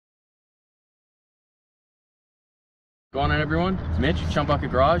Going on, everyone? It's Mitch, Chum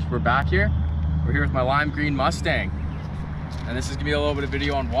Bucket Garage. We're back here. We're here with my lime green Mustang. And this is gonna be a little bit of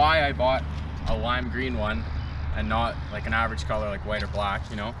video on why I bought a lime green one and not like an average color like white or black,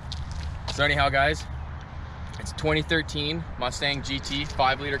 you know? So anyhow, guys, it's 2013 Mustang GT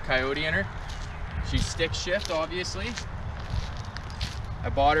 5-liter Coyote in her. She's stick shift, obviously. I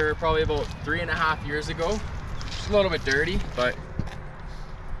bought her probably about 3.5 years ago. She's a little bit dirty, but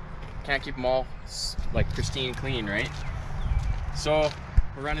can't keep them all like pristine clean, right? So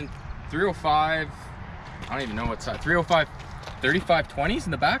we're running 305, I don't even know what side, 305 3520s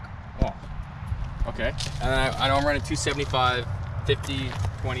in the back. Oh, okay. And I know I'm running 275 50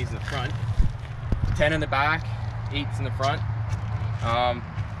 20s in the front, 10 in the back, 8s in the front.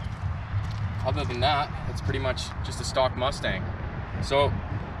 Other than that, it's pretty much just a stock Mustang. So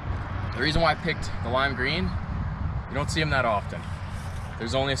the reason why I picked the lime green, you don't see them that often.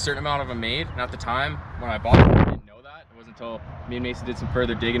 There's only a certain amount of them made, and at the time when I bought them, I didn't know that. It wasn't until me and Mason did some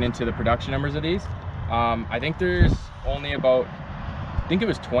further digging into the production numbers of these. I think there's only about, I think it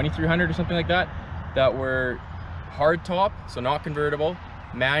was 2,300 or something like that, that were hard top, so not convertible,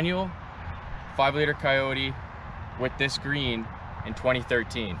 manual, 5-liter Coyote with this green in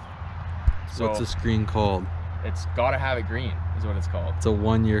 2013. So what's this green called? It's gotta have it green, is what it's called. It's a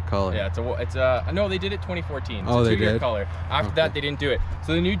 1-year color. Yeah, it's a no, they did it 2014. It's oh, a they 2-year did? color. After that, they didn't do it.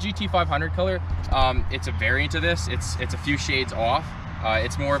 So the new GT 500 color, it's a variant of this. It's a few shades off.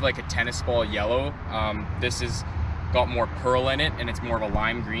 It's more of like a tennis ball yellow. This has got more pearl in it, and it's more of a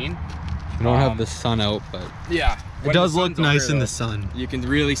lime green. We don't have the sun out, but yeah, it does look nice in the sun. You can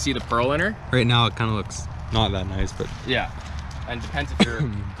really see the pearl in her. Right now, it kind of looks not that nice, but yeah. And depends if you're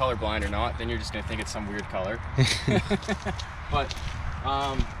colorblind or not, then you're just gonna think it's some weird color. But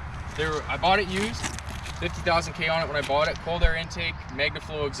I bought it used, 50,000 K on it when I bought it. Cold air intake,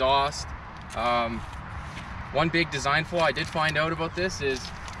 MagnaFlow exhaust. One big design flaw I did find out about this is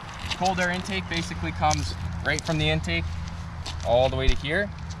cold air intake basically comes right from the intake all the way to here,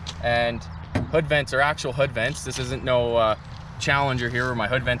 and hood vents are actual hood vents. This isn't no Challenger here where my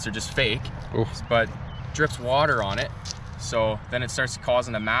hood vents are just fake. oof. But drips water on it. So then it starts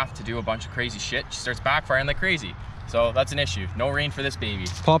causing the MAF to do a bunch of crazy shit. She starts backfiring like crazy. So that's an issue. No rain for this baby.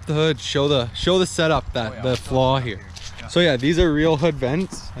 Pop the hood, show the setup, that the flaw here. Yeah. So yeah, these are real hood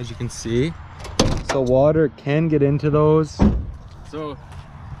vents, as you can see. So water can get into those. So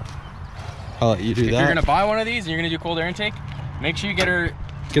I'll let you do that. If you're gonna buy one of these and you're gonna do cold air intake, make sure you get a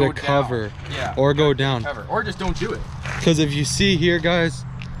cover, yeah, or go down, or just don't do it. Because if you see here, guys,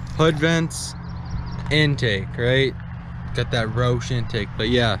 hood vents, intake, right? Got that Roche intake, but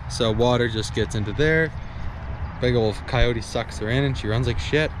yeah, so water just gets into there. Big old Coyote sucks her in and she runs like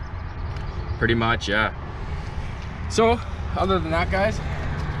shit. Pretty much, yeah. So other than that, guys,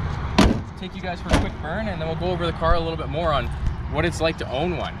 I'll take you guys for a quick burn, and then we'll go over the car a little bit more on what it's like to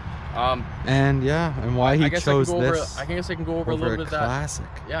own one. And yeah, and why he chose this. I guess I can go over a little bit of that. Classic.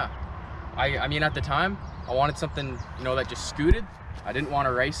 Yeah. I mean, at the time, I wanted something, you know, that just scooted. I didn't want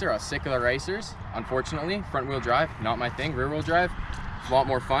a racer. I was sick of the racers, unfortunately. Front wheel drive, not my thing. Rear wheel drive, a lot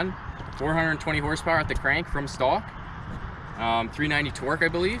more fun. 420 horsepower at the crank from stock. 390 torque, I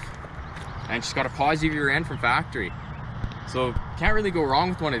believe. And she's got a positive rear end from factory. So can't really go wrong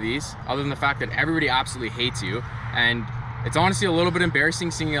with one of these, other than the fact that everybody absolutely hates you. And it's honestly a little bit embarrassing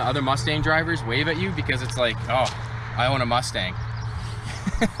seeing other Mustang drivers wave at you, because it's like, oh, I own a Mustang.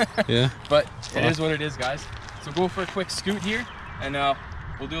 Yeah. But it is what it is, guys. So go for a quick scoot here, and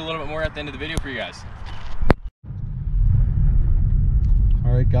we'll do a little bit more at the end of the video for you guys.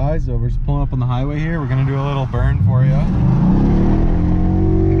 All right, guys, so we're just pulling up on the highway here. We're gonna do a little burn for you.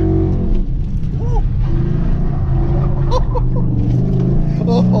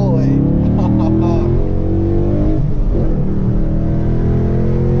 Holy.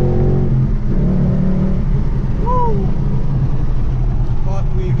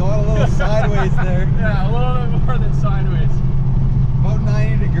 We got a little sideways there. Yeah, a little bit more than sideways. About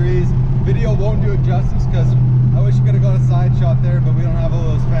 90 degrees. Video won't do it justice, because I wish you could have got a side shot there, but we don't have all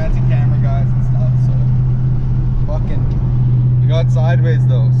those fancy camera guys and stuff, so fucking we got sideways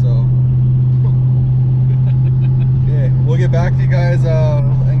though, so yeah, we'll get back to you guys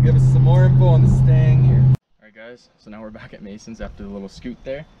and give us some more info on the Stang here. Alright guys, so now we're back at Mason's after the little scoot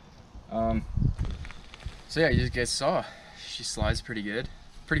there. So yeah, you guys saw she slides pretty good.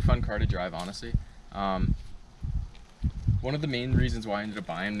 Pretty fun car to drive, honestly. One of the main reasons why I ended up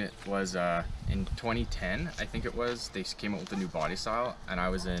buying it was in 2010, I think it was, they came out with a new body style, and I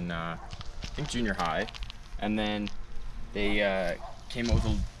was in, I think, junior high, and then they came out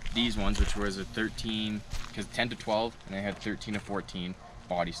with these ones, which was a 13, because 10 to 12, and they had 13 to 14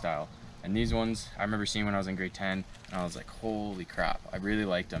 body style. And these ones, I remember seeing when I was in grade 10, and I was like, holy crap, I really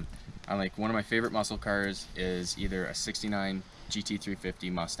liked them. I'm like, one of my favorite muscle cars is either a 69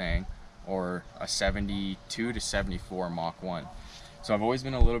 GT350 Mustang or a 72 to 74 Mach 1. So I've always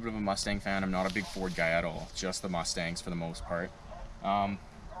been a little bit of a Mustang fan. I'm not a big Ford guy at all, just the Mustangs for the most part. And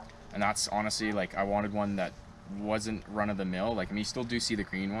that's honestly, like, I wanted one that wasn't run-of-the-mill. Like, I mean, you still do see the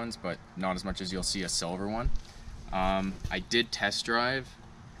green ones, but not as much as you'll see a silver one. I did test drive,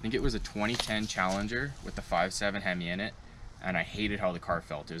 I think it was a 2010 Challenger with the 5.7 Hemi in it, and I hated how the car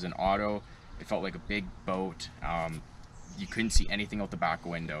felt. It was an auto, it felt like a big boat. You couldn't see anything out the back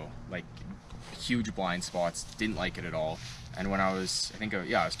window, like huge blind spots, didn't like it at all. And when I was,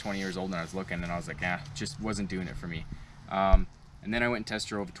 I was 20 years old and I was looking, and I was like, just wasn't doing it for me. And then I went and test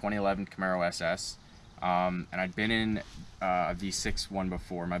drove a 2011 Camaro SS, and I'd been in a V6 one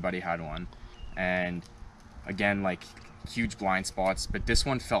before. My buddy had one, and again, like, huge blind spots, but this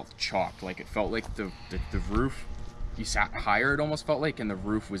one felt chopped. Like, it felt like the roof, you sat higher, it almost felt like, and the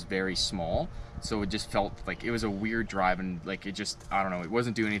roof was very small. So it just felt like it was a weird drive, and like, it just, I don't know, it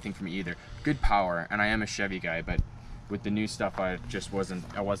wasn't doing anything for me either. Good power, and I am a Chevy guy, but with the new stuff, I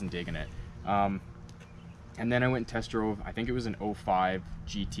wasn't digging it. And then I went and test drove, I think it was an 05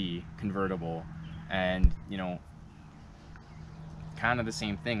 GT convertible, and you know, kind of the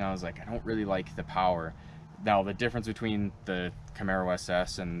same thing. I was like, I don't really like the power. Now, the difference between the Camaro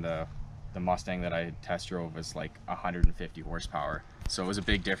SS and the Mustang that I test drove was like 150 horsepower. So it was a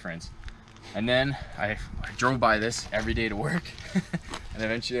big difference. And then I drove by this every day to work. And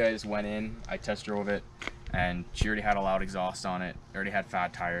eventually I just went in, I test drove it, and she already had a loud exhaust on it, already had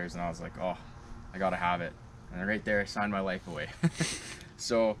fat tires, and I was like, oh, I gotta have it. And right there, I signed my life away.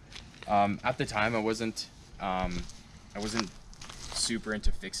 So at the time, I wasn't super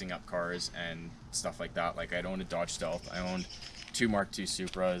into fixing up cars and stuff like that. Like, I'd owned a Dodge Stealth, I owned 2 Mark II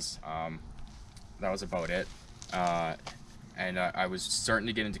Supras, that was about it. And I was starting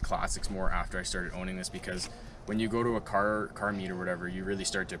to get into classics more after I started owning this, because when you go to a car meet or whatever, you really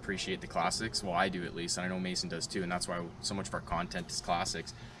start to appreciate the classics. Well, I do, at least, and I know Mason does too, and that's why so much of our content is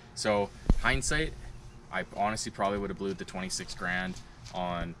classics. So hindsight, I honestly probably would have blew the 26 grand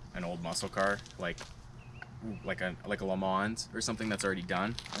on an old muscle car, like a Le Mans or something that's already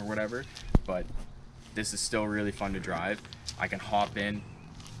done or whatever. But this is still really fun to drive. I can hop in,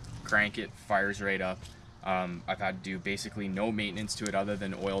 crank it, fires right up. I've had to do basically no maintenance to it other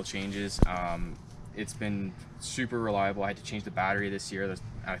than oil changes. It's been super reliable. I had to change the battery this year.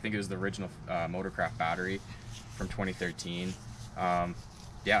 I think it was the original Motorcraft battery from 2013.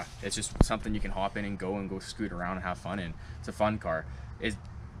 Yeah, it's just something you can hop in and go scoot around and have fun in. It's a fun car.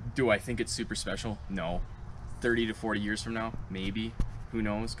 Do I think it's super special? No. 30 to 40 years from now, maybe, who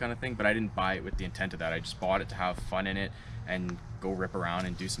knows, kind of thing. But I didn't buy it with the intent of that. I just bought it to have fun in it and go rip around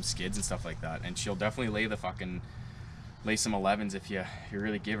and do some skids and stuff like that. And she'll definitely lay some 11s if you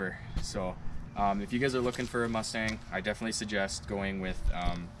really give her. So if you guys are looking for a Mustang, I definitely suggest going with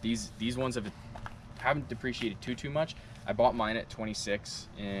these ones. Haven't depreciated too much. I bought mine at 26,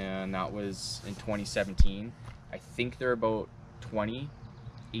 and that was in 2017. I think they're about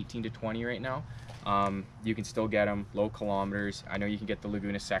 18 to 20 right now. You can still get them low kilometers. I know you can get the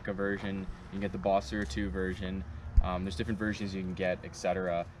Laguna Seca version, you can get the Bosser 2 version. There's different versions you can get,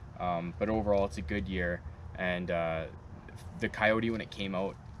 etc. But overall, it's a good year. And the Coyote, when it came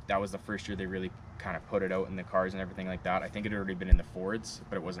out, that was the first year they really kind of put it out in the cars and everything like that. I think it had already been in the Fords,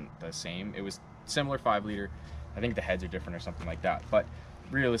 but it wasn't the same. It was similar 5-liter. I think the heads are different or something like that. But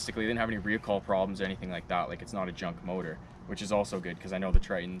realistically, they didn't have any recall problems or anything like that. Like, it's not a junk motor, which is also good, because I know the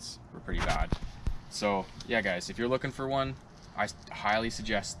Tritons were pretty bad. So yeah, guys, if you're looking for one, I highly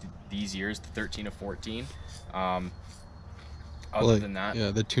suggest these years, the 13 to 14. Other than that,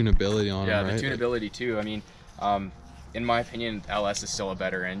 yeah, the tunability on yeah, it, right? the tunability too. I mean, in my opinion, LS is still a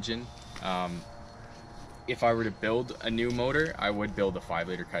better engine. If I were to build a new motor, I would build a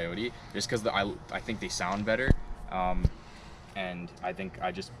 5-liter Coyote, just because I think they sound better, and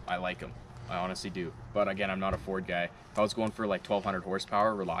I like them. I honestly do. But again, I'm not a Ford guy. If I was going for like 1200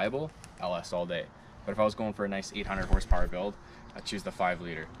 horsepower, reliable, LS all day. But if I was going for a nice 800 horsepower build, I'd choose the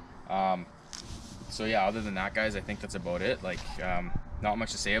 5-liter. So yeah, other than that, guys, I think that's about it. Like, not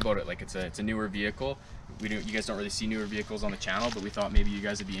much to say about it. Like, it's a newer vehicle. You guys don't really see newer vehicles on the channel, but we thought maybe you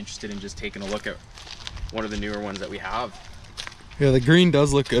guys would be interested in just taking a look at one of the newer ones that we have. Yeah, the green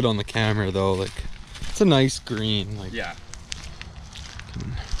does look good on the camera though. Like, it's a nice green. Like, yeah.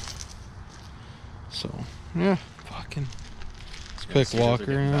 So yeah, fucking. Let's quick walk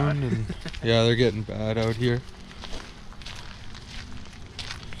around, and yeah, they're getting bad out here.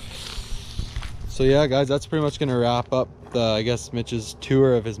 So yeah, guys, that's pretty much gonna wrap up I guess Mitch's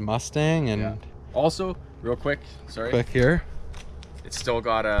tour of his Mustang, and yeah. Also, real quick, quick here, it's still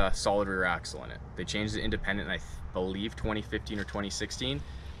got a solid rear axle in it. They changed the independent in, I believe, 2015 or 2016.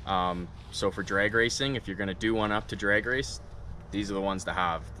 So for drag racing, if you're going to do one up to drag race, these are the ones to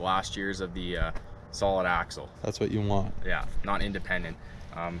have. The last years of the solid axle. That's what you want. Yeah, not independent.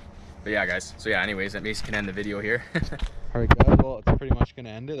 But yeah, guys. So yeah, anyways, that basically can end the video here. All right, guys. Well, it's pretty much gonna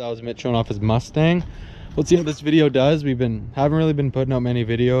end it. That was Mitch showing off his Mustang. Let's see how this video does. Haven't really been putting out many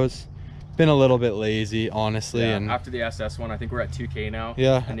videos. Been a little bit lazy, honestly. Yeah, and after the SS one, I think we're at 2K now.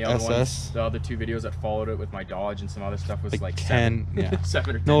 Yeah, and the other two videos that followed it with my Dodge and some other stuff was like 10. Yeah,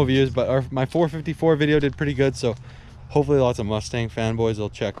 7 or 10. No views, but my 454 video did pretty good. So hopefully lots of Mustang fanboys will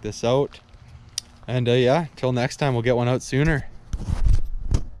check this out. And yeah, till next time, we'll get one out sooner.